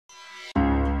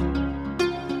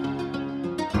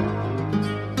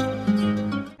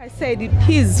said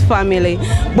his family.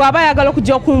 Bwaba yagala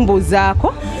okujja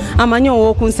okumbuuzaako amanyi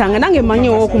ow'okunsanga nange manyi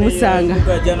ow'okumusanga.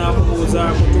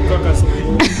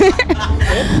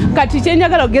 Kati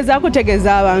kyenjagala okugezaako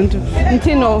kutegeeza abantu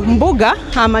nti no Mbuga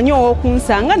amanyi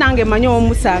ow'okunsanga nange manyi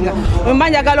ow'omusanga. Wemba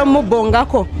njagala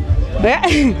omubbongako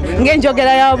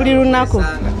ng'enjogera ya buli lunaku.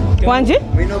 Wanji?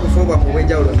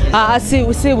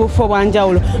 Si bufo bwa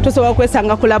njawulo. Tosobola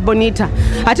kwesanga ku La Bonita.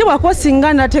 Ate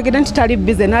bwakosinga nategedde nti tali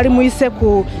bize nali muyise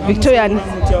ku Victoria.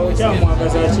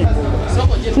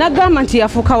 Nagamba nti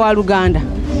yafuuka wa Luganda.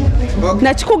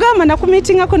 Nakikugamba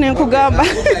nakumiitingako ne nkugamba.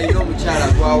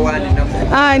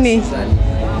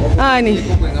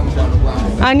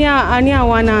 Ani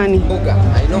awanani?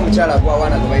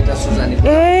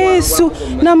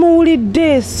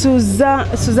 Namuwulidde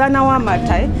Suzana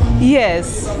Wamata.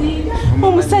 Yes.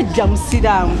 Omusajja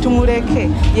musiraamu tumuleke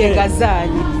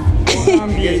yengazaanyi.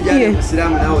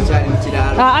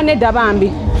 Nedda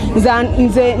bambi.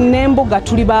 Nze ne Mbuga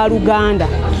tuli ba Luganda.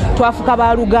 Twafuka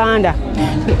ba Luganda.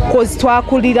 Cause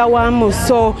twakulira wamu,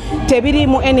 so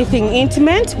tebirimu anything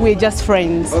intimate, we're just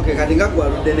friends. Okay, katinga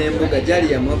kuwalude ne Mbuga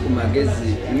jali ya mwaku magezi.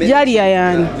 Jali ya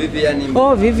yani. Vivian.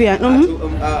 Oh, Vivian.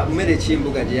 Mmere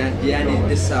chimbuga yani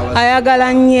desawa.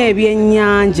 Ayagala nnyo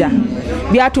ebyennyanja.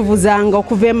 Byatuvuzanga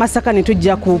okuva e Masaka ne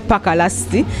tujja ku paka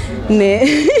lasti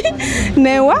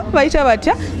newa bayita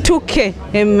batya tuke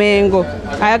Emmengo.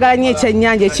 Ayagala nnyo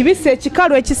ekyennyanja ekibisi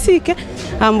ekikalu ekisiike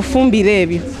amufumbire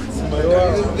ebyo.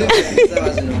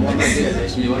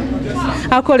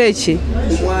 Akola eki?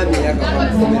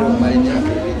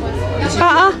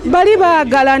 Bali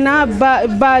bagalana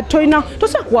toyina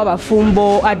tosobola kuwa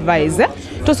bafumbo advice.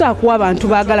 Tosobola kuwa abantu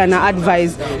bagalana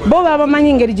advice. Bo bamanyi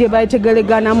engeri gye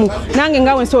bategereganamu. Nange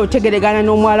nga bwe nsobola otegeregana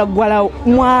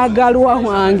n'omwagalwa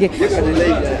wange.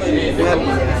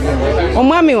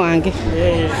 Omwami wange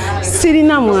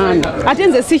sirina mwami ate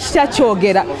nze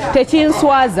sikitakyogera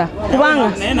tekinswaza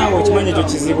kubanga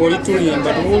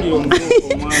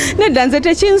nedda nze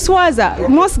tekinswaza.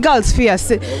 Most girls fear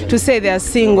to say they are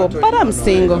single, but I'm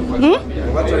single.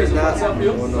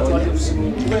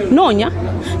 Noonya?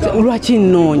 Lwaki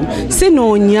nnoonya?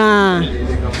 Sinoonya.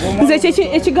 Nze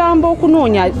ekigambo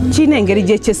okunoonya kirina engeri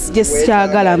gye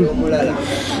sikyagalamu.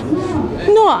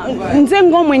 No, nze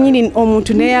ng'omwenyini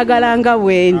omuntu neeyagala nga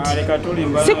bwendi.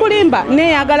 Sikulimba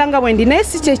neeyagala nga bwendi naye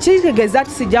si kye kitegeeza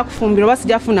nti sijja kufumbirwa oba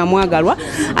sijja kufuna mwagalwa.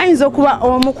 Ayinza okuba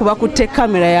omu ku bakutte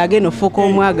kamera yagenda ofuuka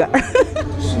omwagalwa.